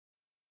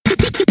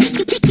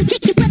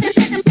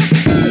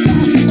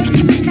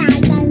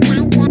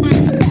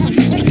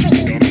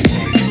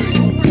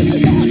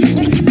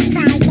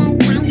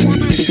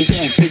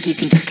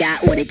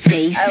that what it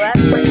tastes? I last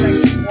played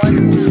like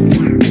 1 2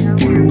 weeks now.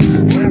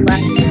 Or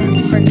last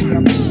pretty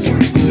good.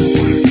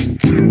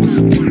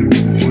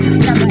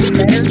 Got much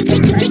better.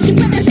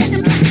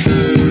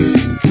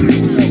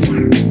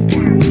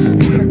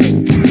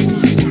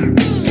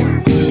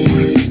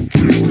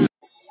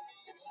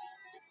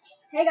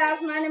 Hey guys,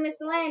 my name is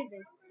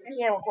Landon.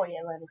 Yeah, we're recording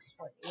at 11.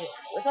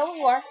 What's up,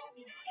 you are?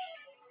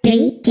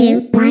 3,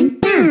 2, 1,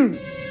 go!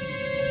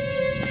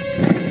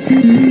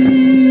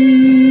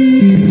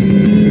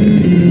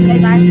 Hey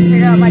guys,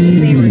 figure out my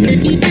new favorite.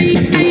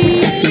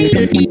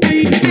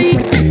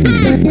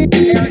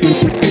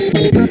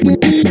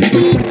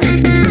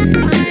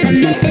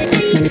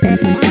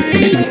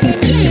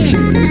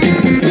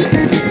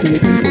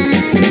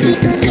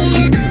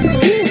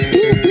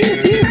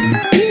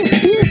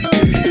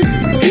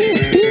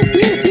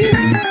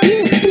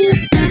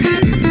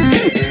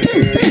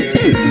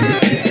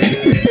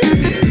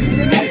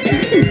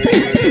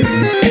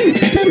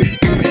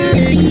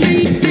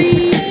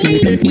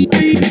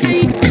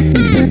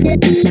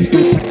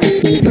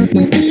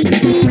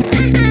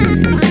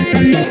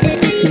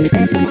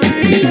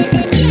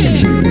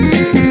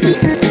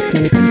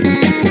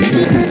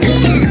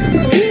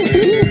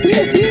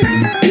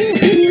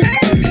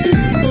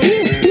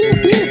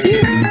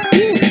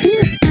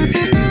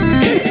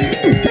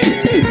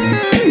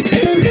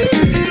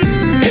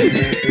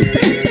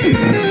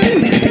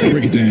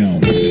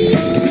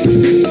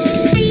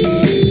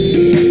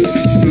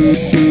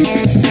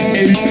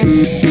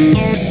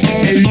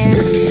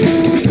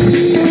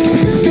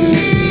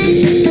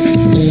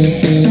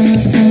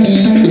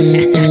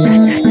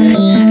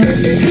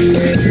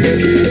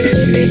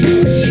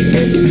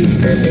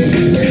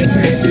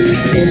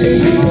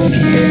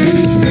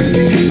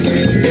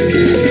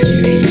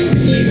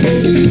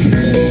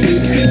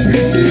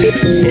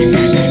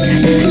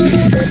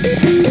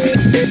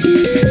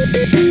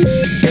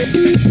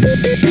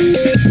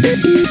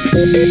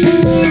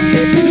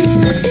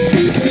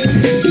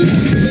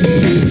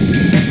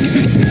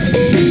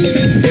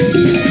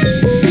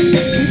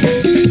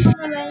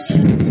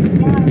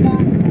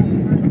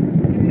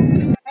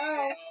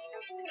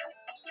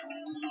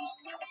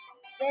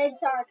 Dead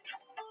shark.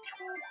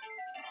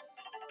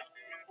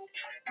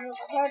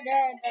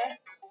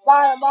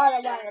 Bada, bada,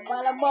 bada,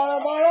 bada, bada,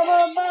 bada,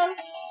 bada, bada.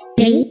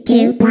 3,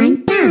 2,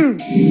 1, go!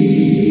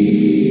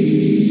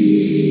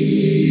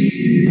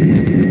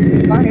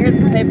 Oh, here's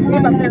my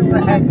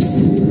favorite.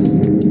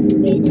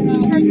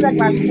 It's like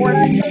my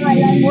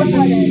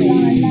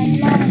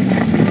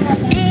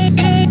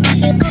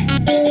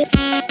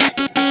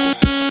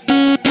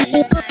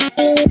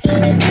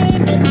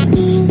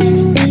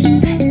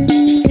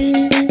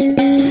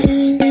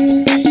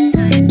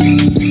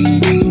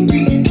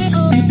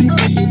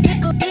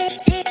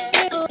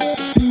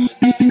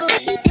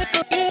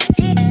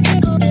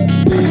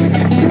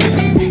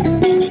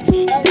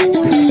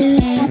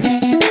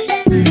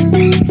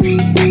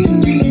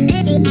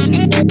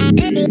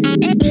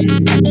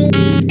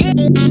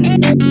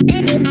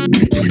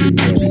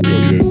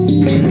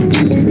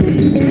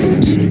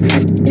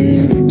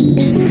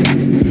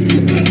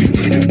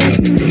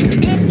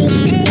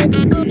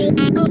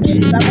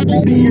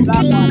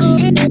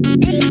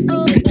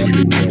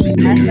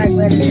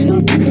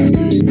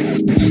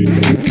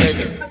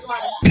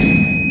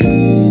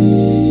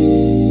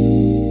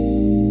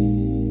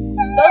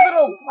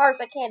parts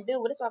I can't do,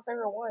 but it's my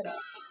favorite one.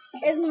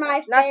 It's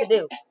my favorite. Not to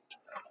do.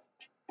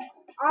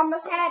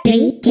 Almost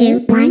happy. 3,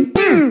 2, 1,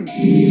 go!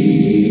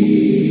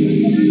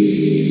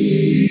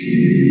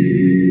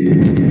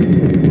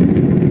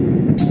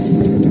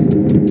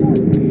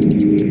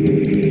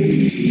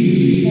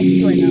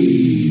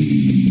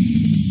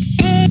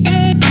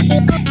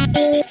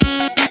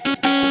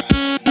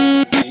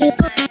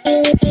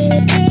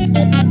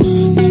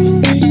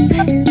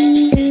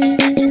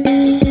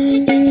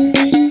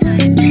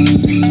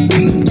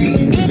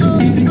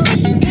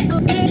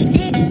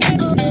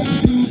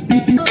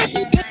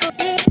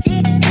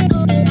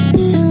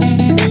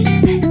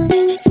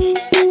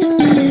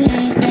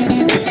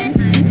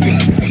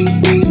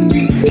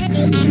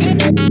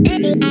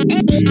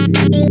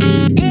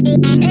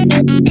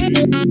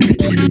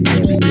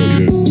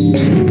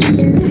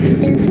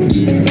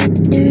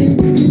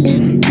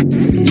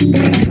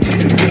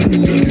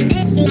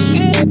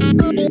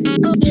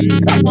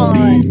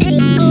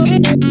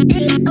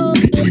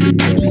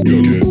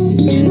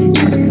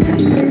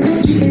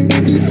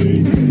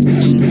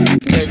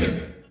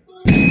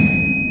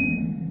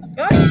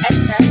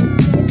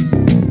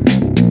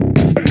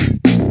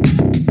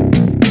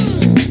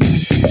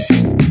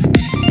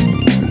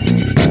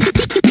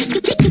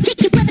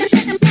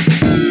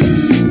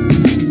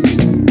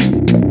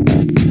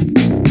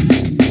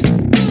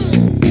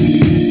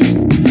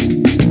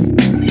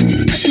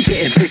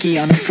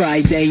 On a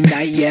Friday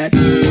night yet.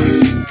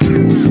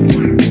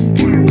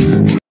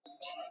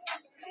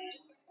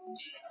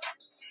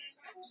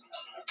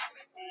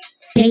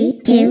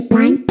 3, 2,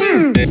 1,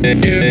 go!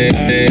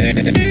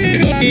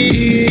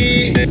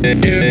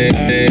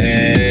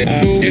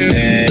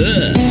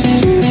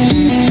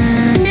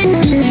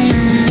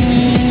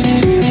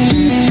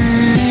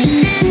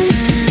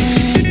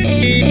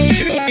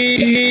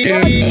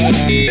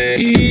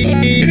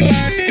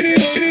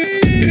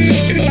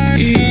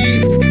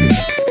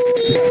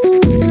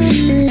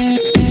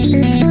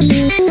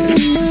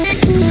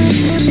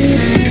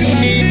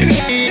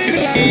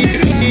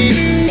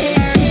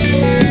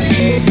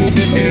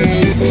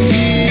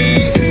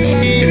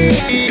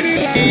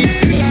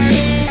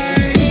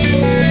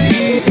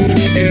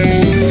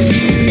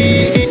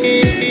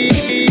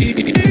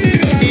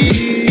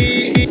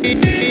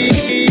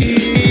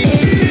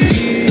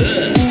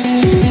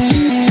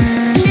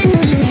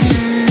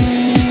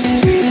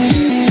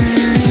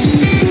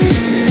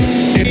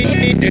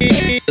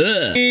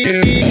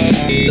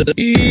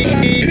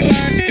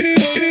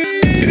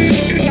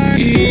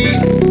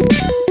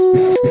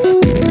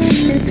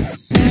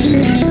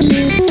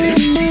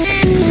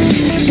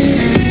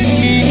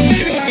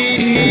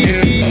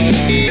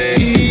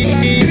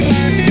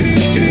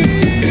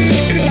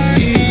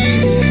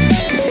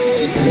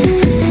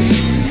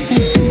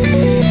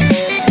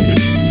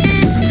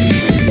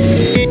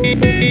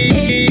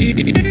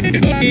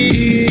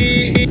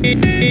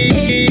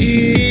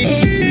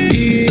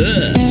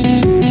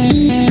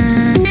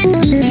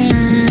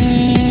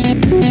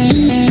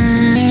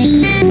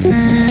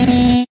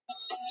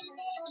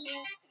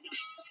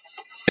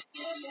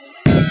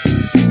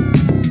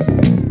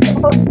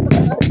 Getting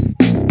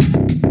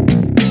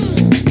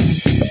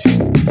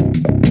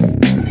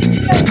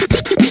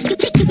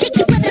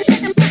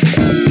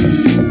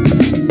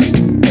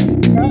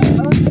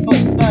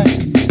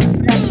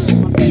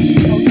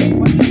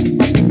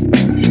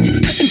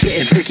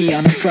freaky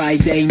on a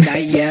Friday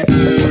night yet.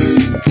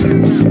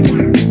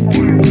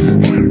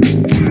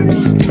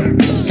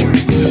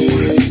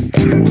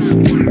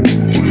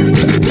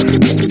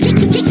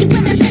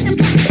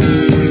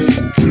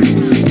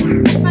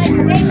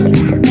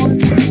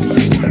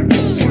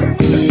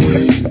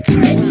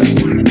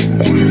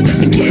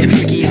 Getting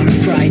freaky on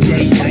a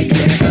Friday night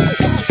yet.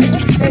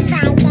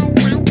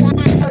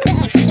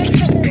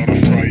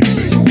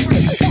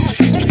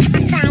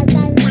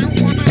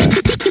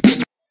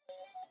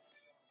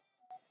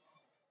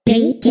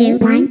 Three, two,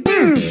 one,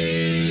 go.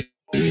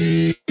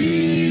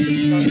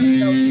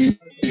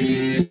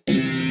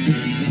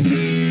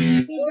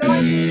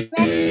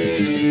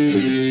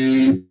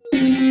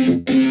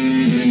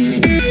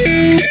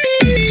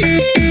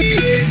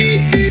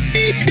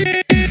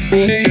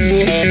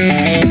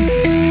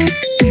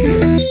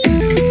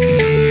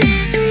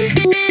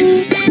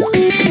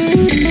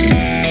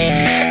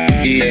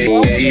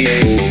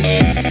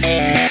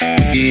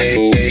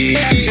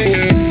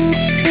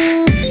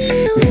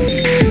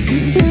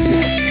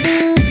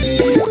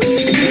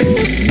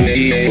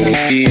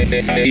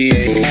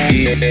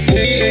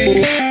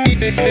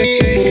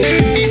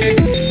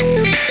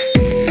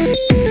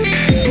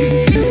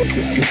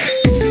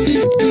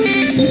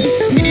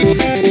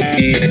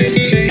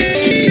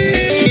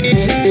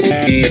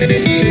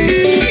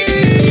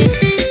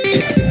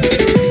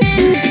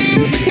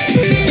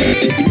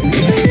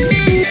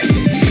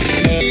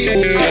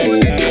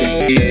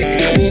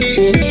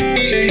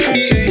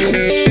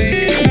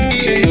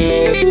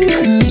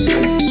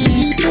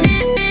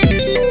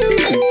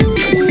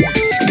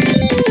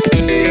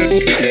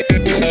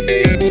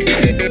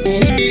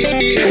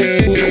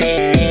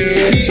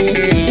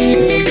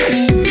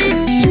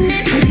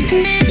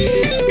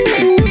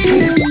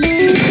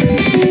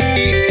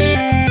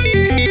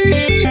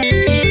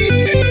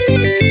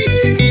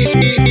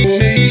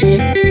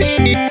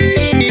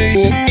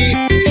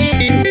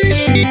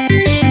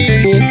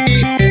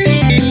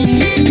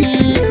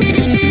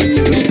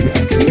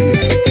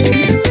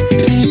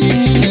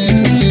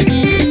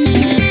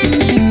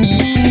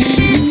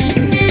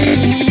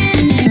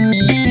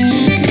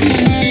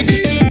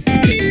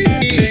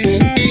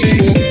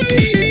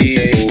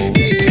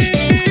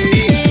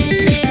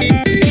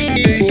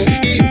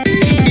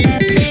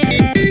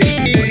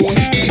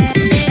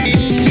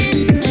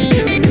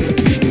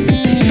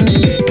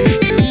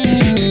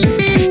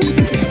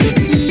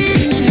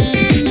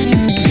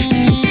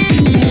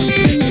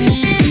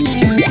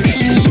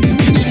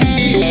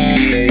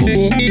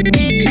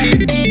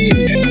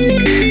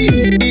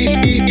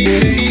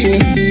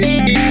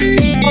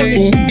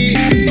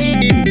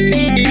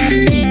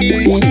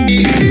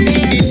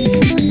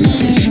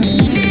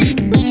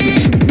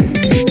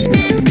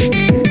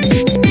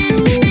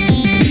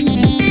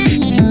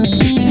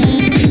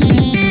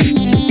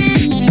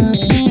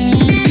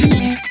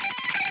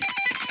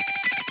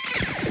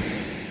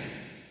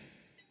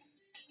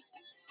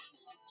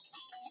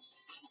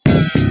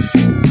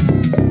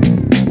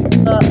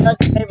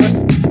 That's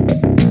favorite.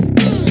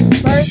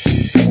 First,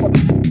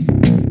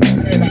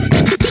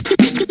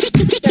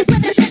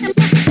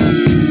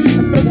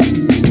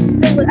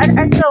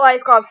 I feel why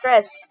it's called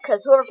stress,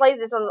 because whoever plays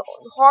this on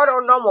hard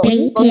or normal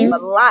is going to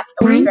have a lot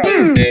of One,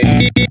 stress.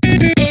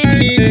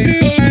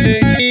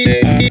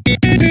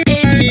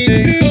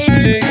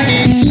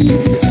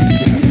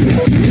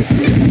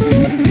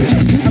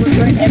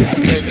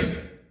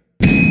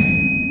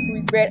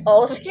 Regret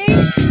all of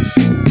it.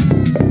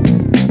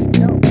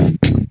 No,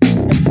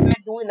 I'm not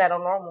doing that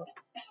on normal.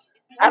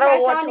 I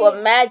don't want to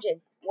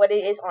imagine what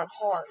it is on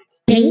hard.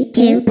 3,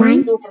 2,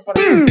 1, Do it for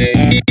fun.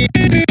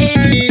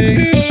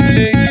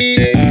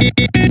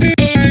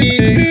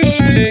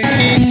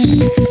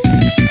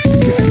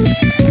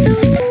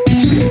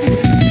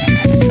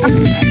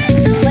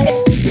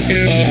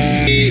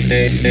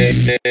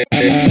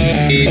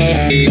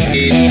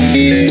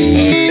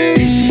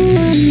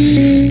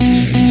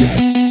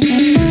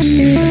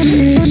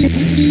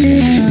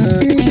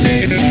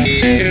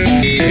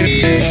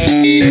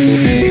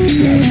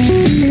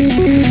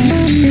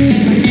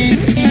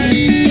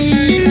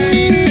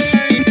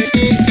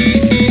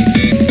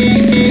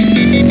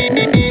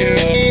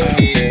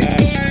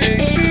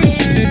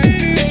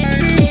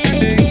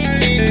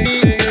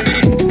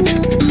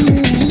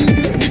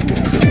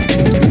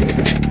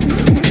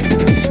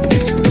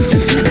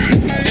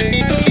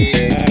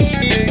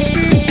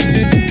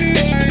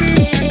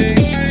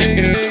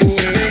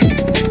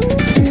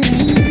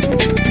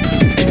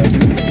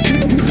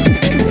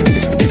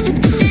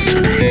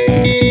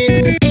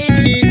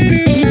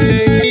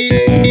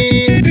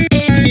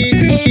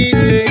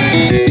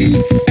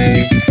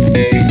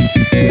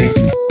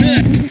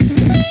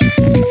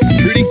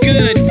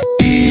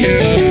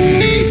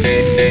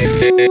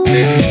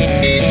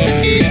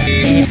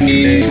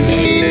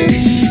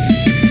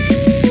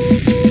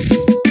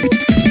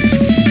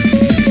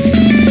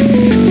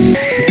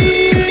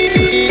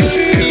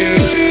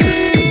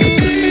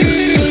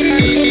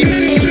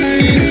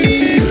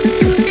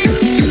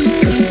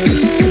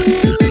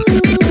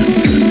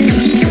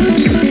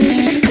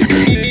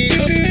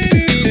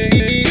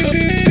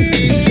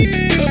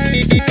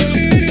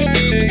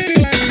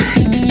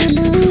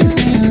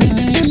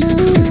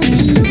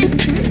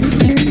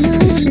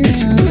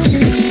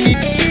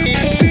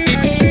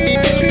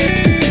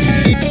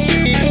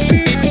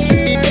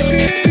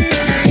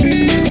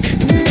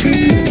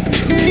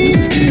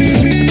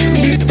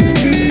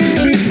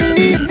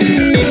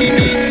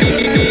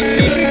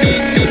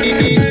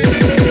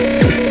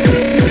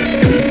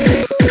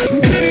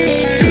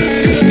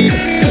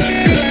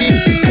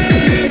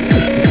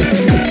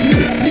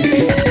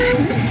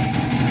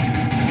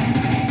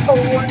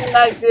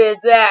 I did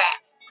that.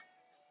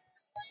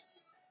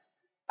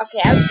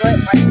 Okay, I'm good.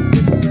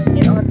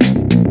 Get on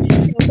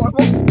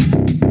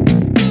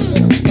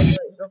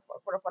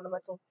for the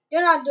fundamental.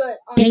 You're not doing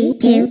it.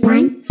 3, 2,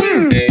 1,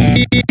 go.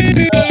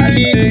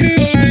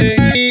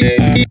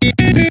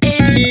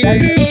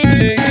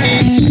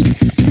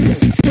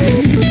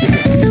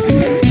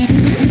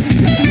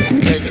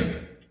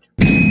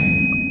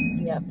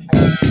 Yep.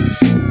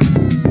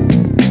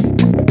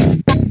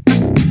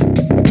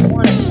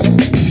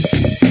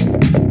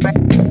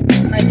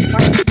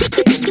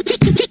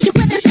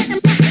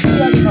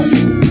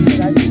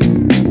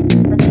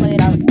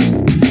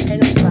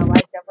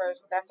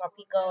 That's on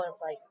Pico, and I was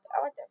like,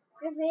 I like that.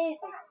 This is easy.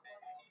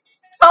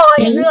 Oh,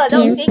 I didn't 3, realize that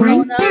was 2, Pico.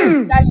 1, No,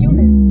 go. got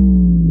shooting.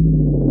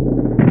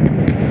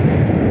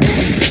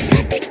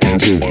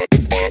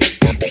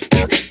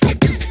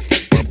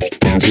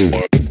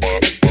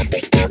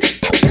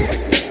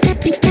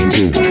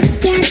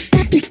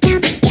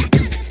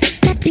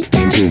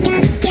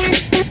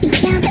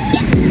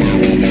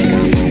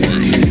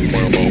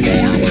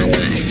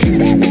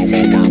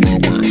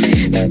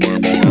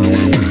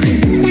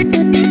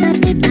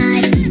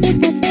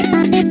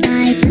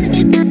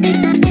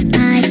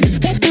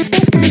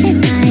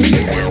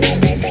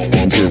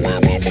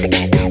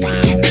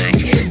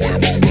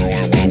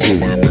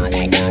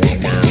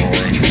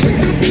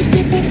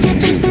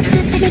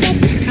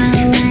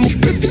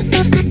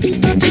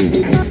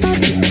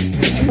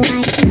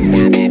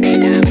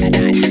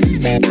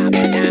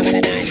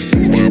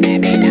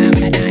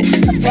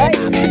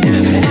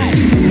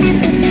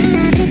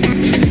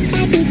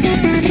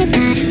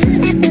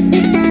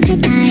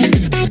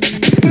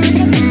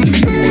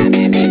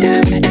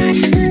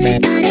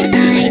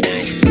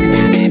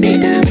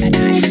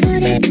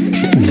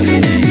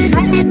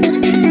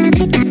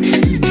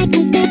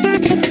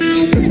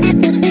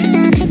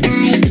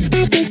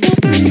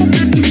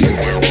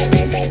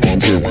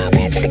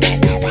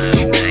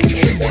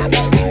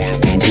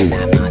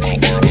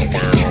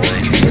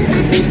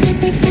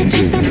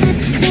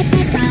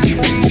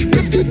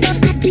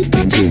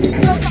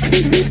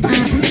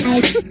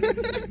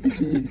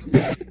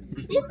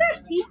 You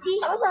said TT?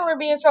 I don't remember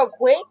being so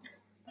quick.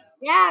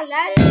 Yeah,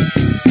 that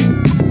is.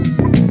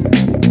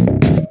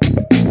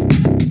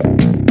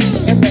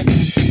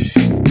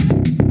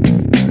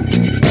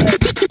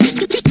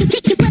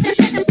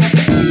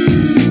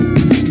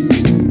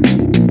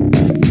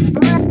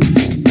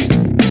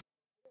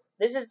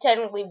 This is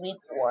technically week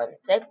 1.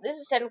 This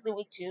is technically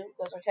week 2,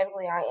 because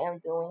technically I am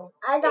doing.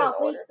 I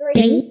got week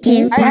 3. 3,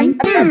 2, 1, I've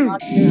go. done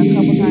monster a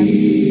couple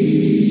times.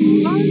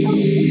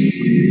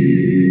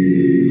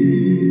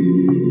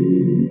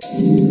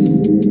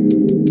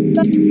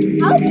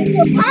 How did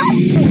you pass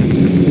me?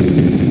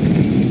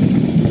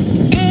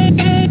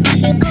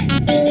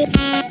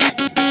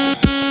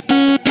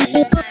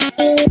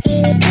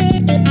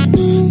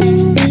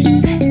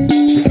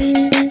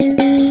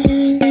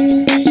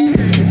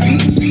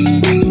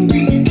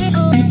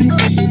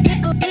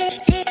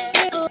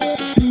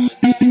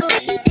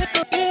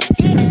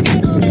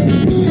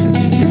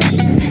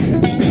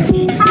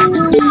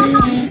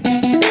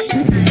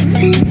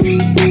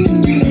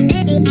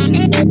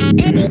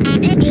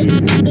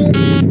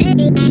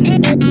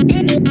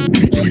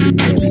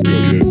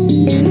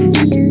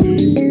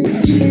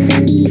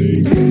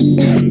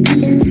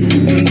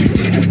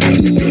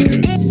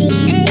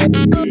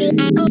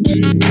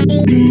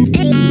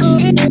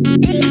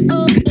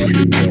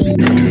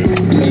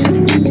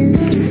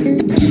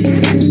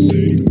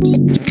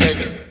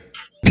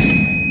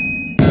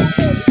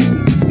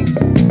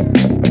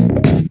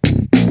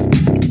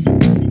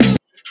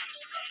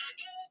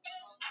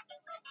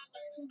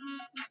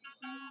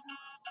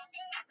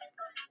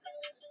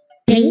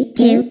 Three,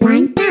 two,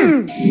 one,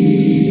 go.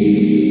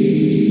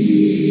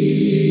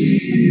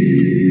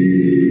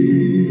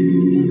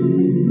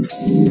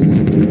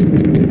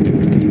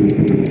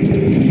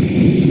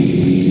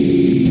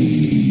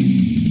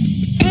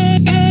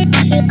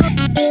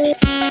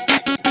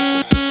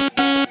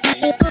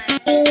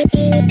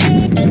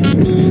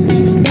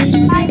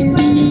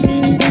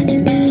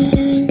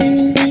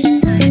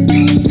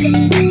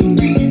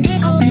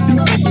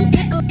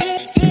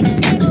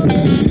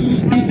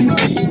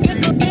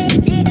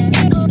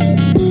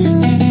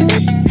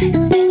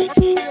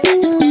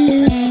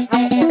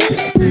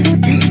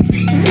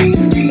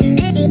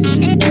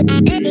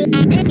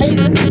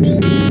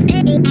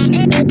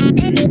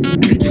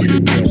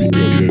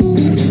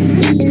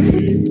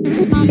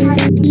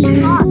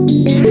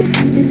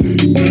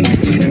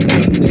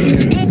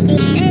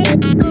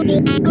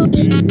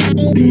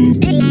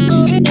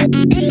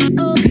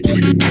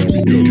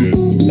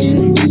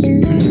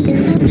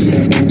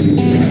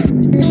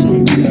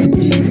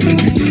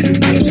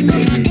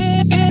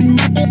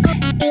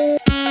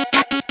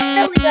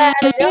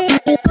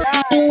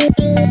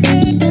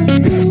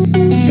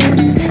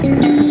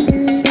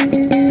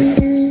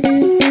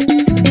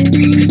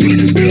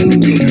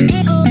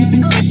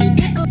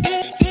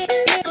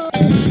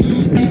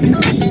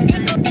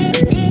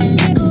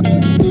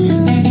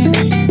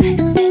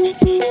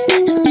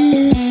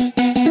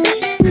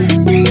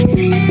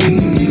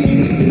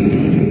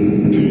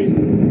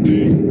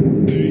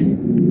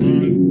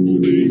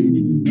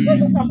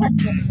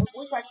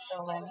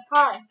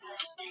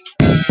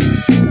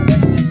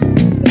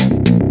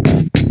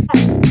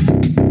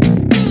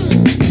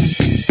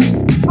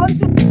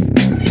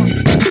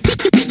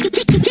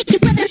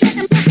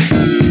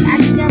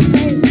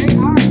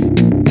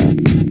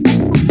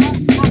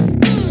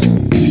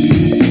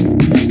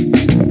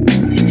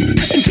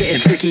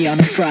 freaky on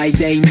a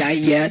Friday night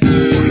yet? And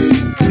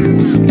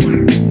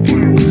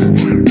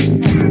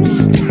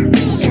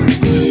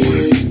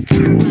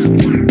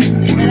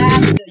I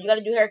have to do. You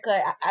gotta do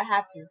haircut. I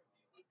have to.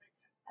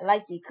 I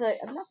like your cut.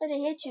 I'm not gonna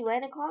hit you,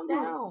 Anna. Calm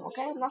down,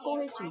 okay? I'm not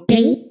gonna hit you.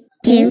 3,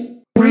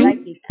 2, I like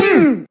 1, your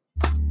cut.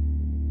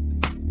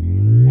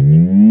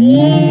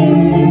 go!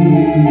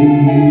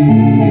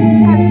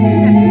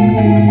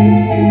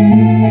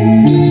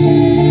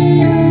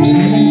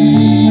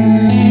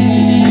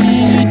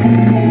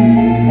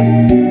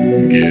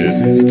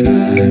 Guess it's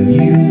time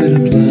you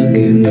better plug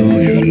in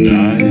all your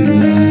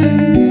nightlights.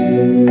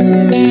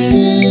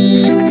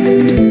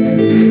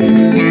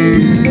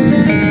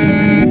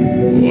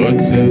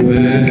 What's out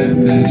there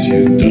past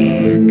your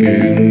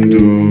darkened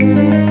door?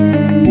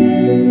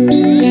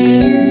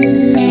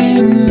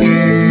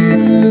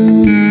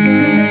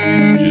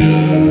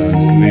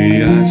 Just the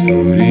ice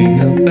floating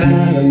up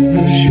out of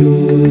the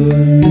shore.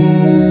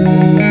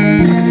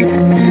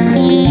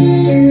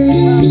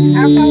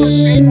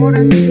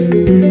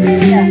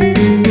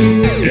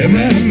 Yeah,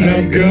 man,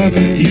 I'm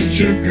gonna eat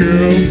your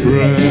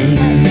girlfriend.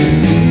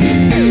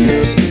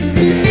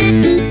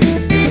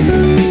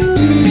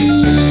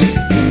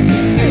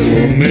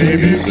 Or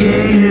maybe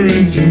turn her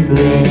into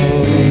broth.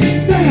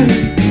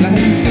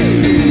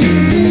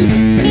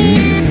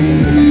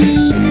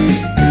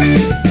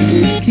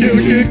 Kill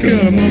a kid,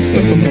 cut him up,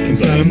 stuff him up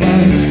inside of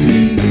my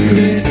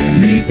secret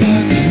meat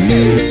box.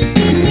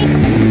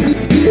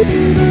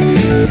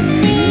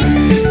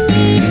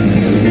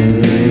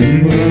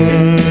 My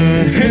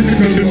hands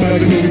across your body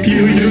so to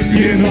peel your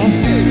skin off.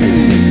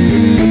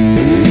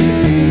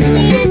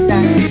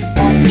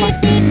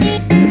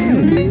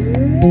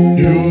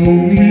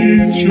 You'll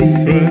meet your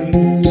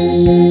friends.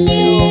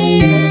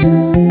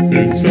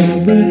 It's all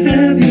the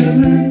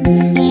ambulance.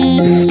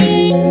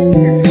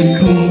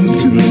 Call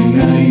to the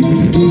night.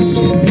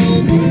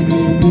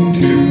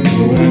 To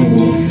the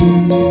werewolf.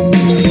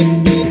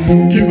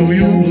 Give all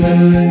your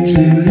blood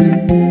to him.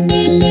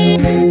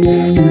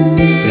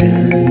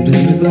 Stand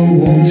under the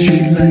warm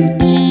street light.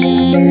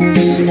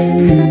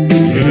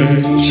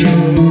 Let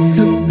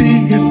yourself be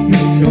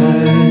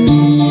hypnotized.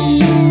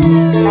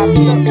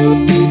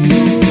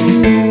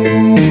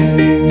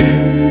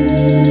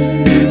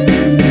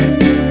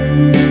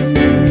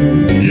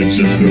 You're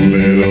just a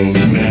little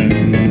snack.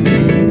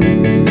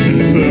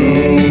 It's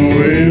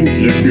always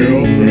your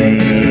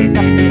girlfriend.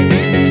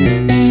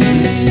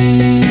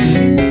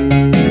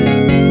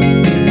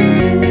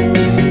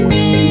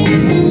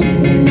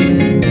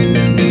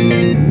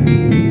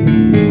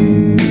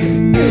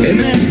 And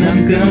then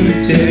I'm gonna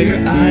tear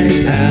your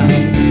eyes out.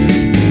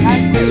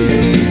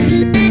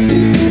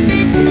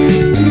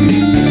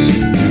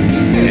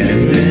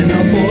 And then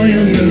I'll boil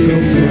your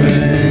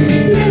girlfriend.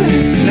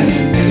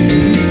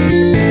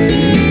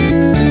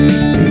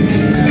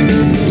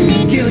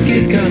 Kill a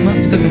kid, cut him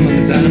up, stuff him up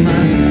inside of my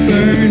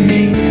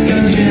burning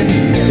gunjet.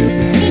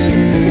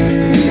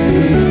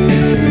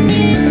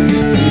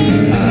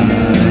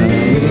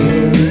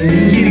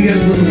 Give you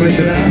guys a little break,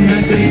 but I'm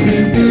not saying.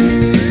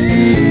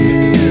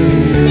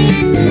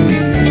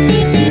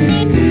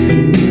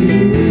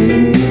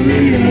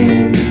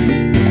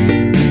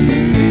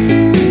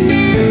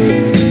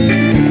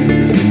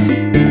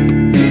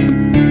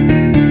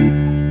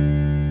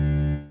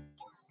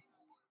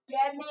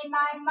 Give me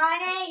my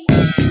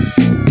money.